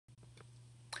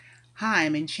Hi,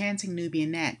 I'm Enchanting Nubian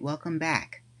Nat. Welcome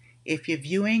back. If you're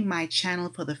viewing my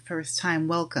channel for the first time,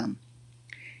 welcome.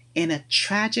 In a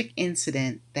tragic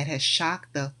incident that has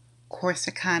shocked the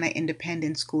Corsicana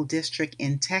Independent School District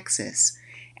in Texas,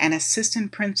 an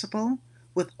assistant principal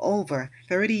with over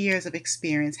 30 years of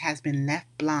experience has been left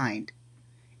blind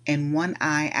in one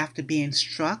eye after being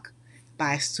struck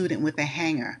by a student with a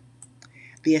hanger.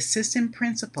 The assistant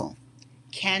principal,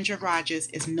 Kendra Rogers,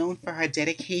 is known for her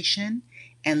dedication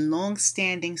and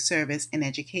long-standing service in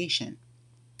education.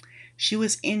 She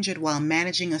was injured while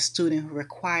managing a student who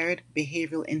required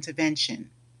behavioral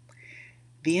intervention.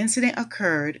 The incident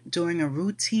occurred during a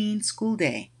routine school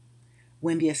day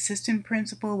when the assistant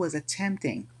principal was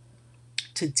attempting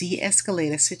to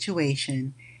de-escalate a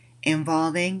situation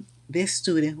involving this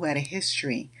student who had a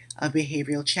history of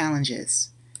behavioral challenges.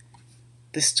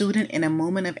 The student, in a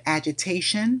moment of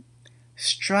agitation,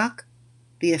 struck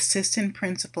the assistant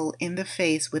principal in the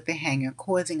face with the hanger,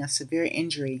 causing a severe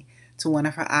injury to one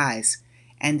of her eyes.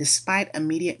 And despite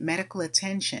immediate medical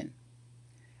attention,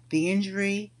 the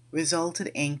injury resulted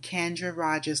in Kendra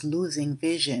Rogers losing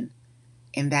vision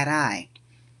in that eye.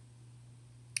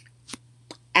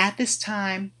 At this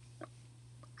time,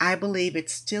 I believe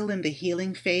it's still in the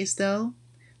healing phase though,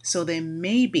 so there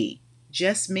may be,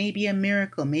 just maybe, a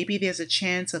miracle. Maybe there's a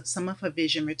chance of some of her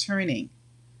vision returning.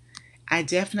 I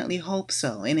definitely hope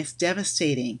so, and it's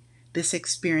devastating, this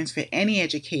experience, for any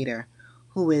educator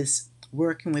who is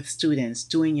working with students,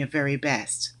 doing your very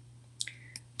best.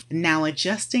 Now,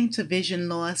 adjusting to vision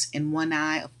loss in one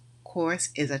eye, of course,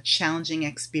 is a challenging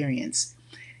experience,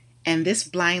 and this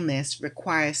blindness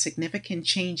requires significant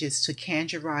changes to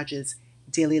Kendra Rogers'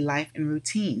 daily life and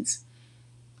routines.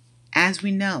 As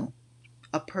we know,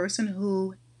 a person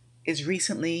who is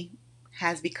recently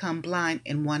has become blind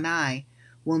in one eye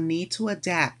will need to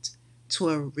adapt to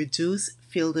a reduced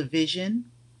field of vision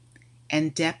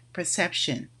and depth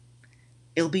perception.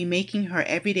 It'll be making her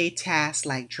everyday tasks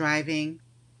like driving,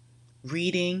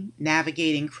 reading,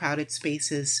 navigating crowded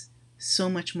spaces so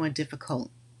much more difficult.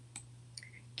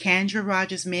 Kendra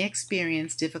Rogers may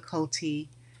experience difficulty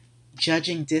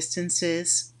judging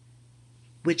distances,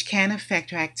 which can affect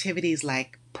her activities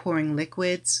like pouring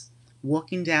liquids,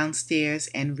 walking downstairs,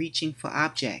 and reaching for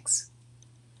objects.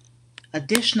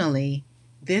 Additionally,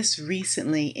 this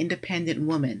recently independent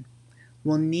woman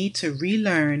will need to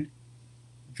relearn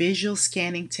visual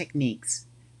scanning techniques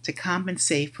to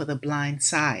compensate for the blind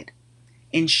side,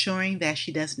 ensuring that she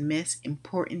doesn't miss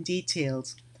important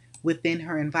details within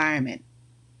her environment.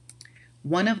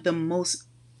 One of the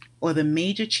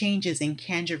major changes in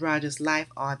Kendra Rogers' life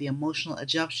are the emotional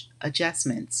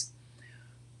adjustments.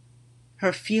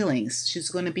 Her feelings, she's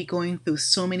going to be going through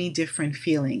so many different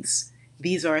feelings.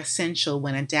 These are essential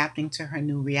when adapting to her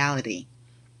new reality.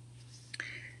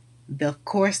 Of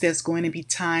course, there's going to be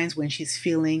times when she's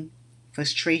feeling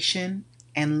frustration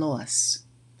and loss.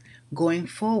 Going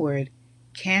forward,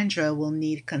 Kendra will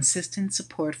need consistent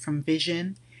support from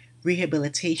vision,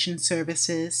 rehabilitation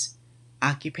services,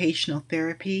 occupational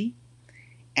therapy,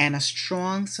 and a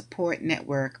strong support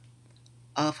network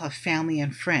of her family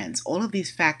and friends. All of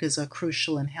these factors are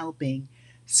crucial in helping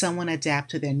someone adapt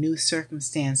to their new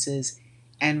circumstances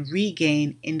and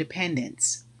regain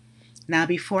independence. Now,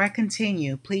 before I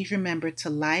continue, please remember to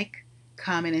like,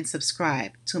 comment, and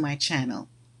subscribe to my channel.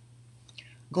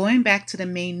 Going back to the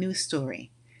main news story,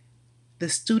 the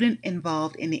student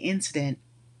involved in the incident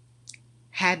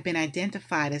had been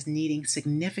identified as needing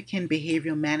significant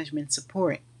behavioral management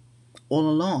support all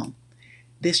along.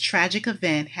 This tragic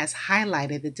event has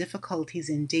highlighted the difficulties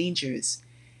and dangers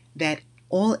that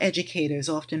all educators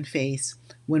often face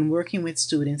when working with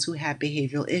students who have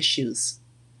behavioral issues.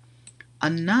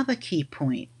 Another key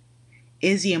point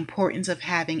is the importance of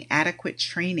having adequate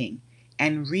training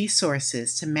and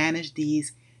resources to manage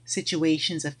these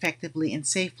situations effectively and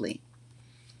safely.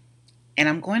 And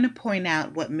I'm going to point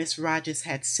out what Ms. Rogers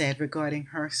had said regarding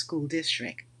her school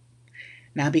district.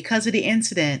 Now, because of the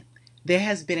incident, there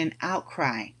has been an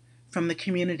outcry from the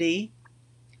community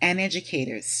and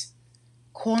educators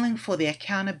calling for the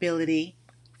accountability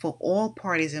for all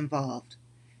parties involved.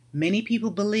 Many people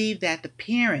believe that the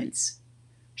parents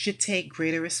should take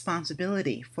greater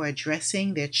responsibility for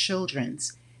addressing their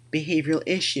children's behavioral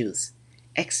issues,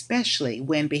 especially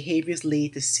when behaviors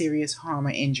lead to serious harm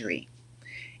or injury.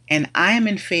 And I am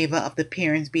in favor of the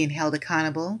parents being held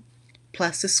accountable,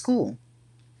 plus the school.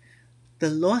 The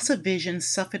loss of vision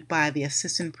suffered by the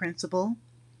assistant principal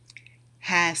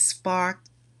has sparked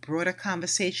broader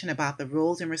conversation about the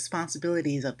roles and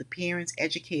responsibilities of the parents,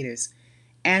 educators,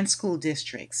 and school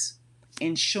districts,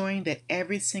 ensuring that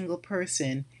every single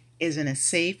person is in a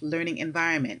safe learning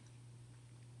environment.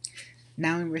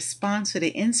 Now, in response to the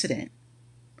incident,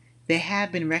 there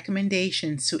have been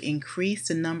recommendations to increase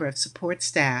the number of support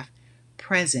staff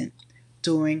present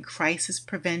during crisis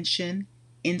prevention,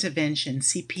 intervention,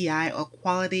 CPI, or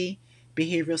quality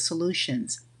behavioral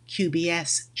solutions,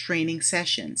 QBS, training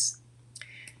sessions.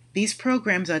 These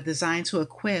programs are designed to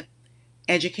equip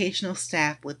educational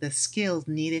staff with the skills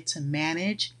needed to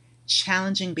manage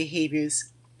challenging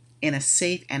behaviors in a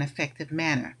safe and effective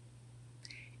manner.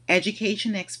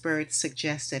 Education experts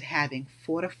suggest that having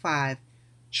 4 to 5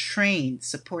 trained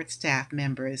support staff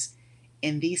members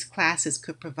in these classes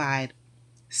could provide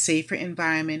safer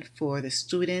environment for the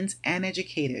students and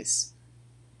educators,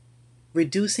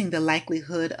 reducing the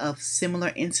likelihood of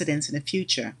similar incidents in the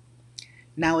future.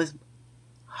 Now, it's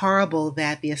horrible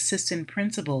that the assistant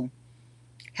principal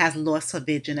has lost her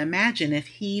vision. Imagine if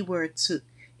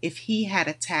he had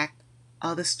attacked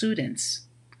other students.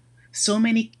 So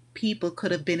many people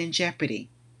could have been in jeopardy.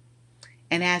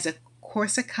 And as a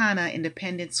Corsicana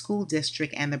Independent School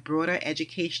District and the broader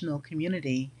educational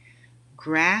community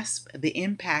grasp the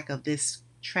impact of this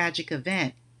tragic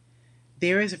event,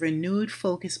 there is a renewed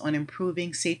focus on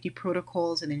improving safety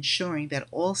protocols and ensuring that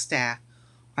all staff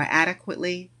are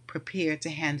adequately prepared to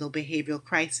handle behavioral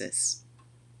crisis.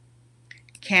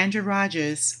 Kendra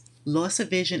Rogers' loss of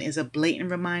vision is a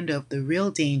blatant reminder of the real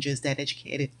dangers that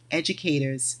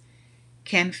educators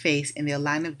can face in their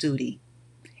line of duty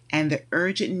and the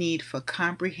urgent need for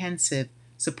comprehensive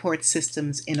support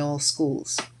systems in all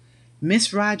schools.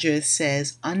 Ms. Rogers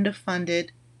says underfunded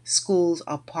schools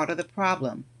are part of the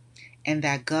problem and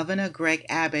that Governor Greg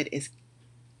Abbott is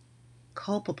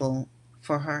culpable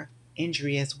for her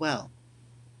injury as well.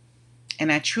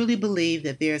 And I truly believe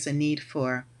that there is a need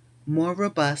for more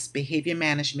robust behavior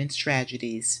management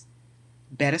strategies,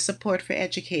 better support for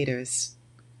educators,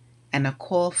 and a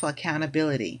call for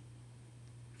accountability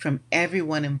from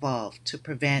everyone involved to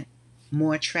prevent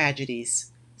more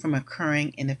tragedies from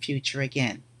occurring in the future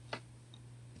again.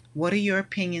 What are your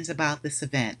opinions about this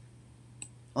event,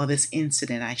 or this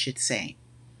incident, I should say?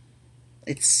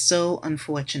 It's so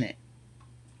unfortunate.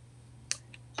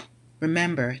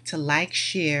 Remember to like,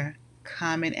 share,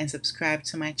 comment, and subscribe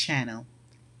to my channel.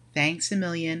 Thanks a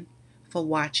million for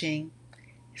watching.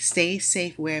 Stay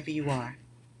safe wherever you are.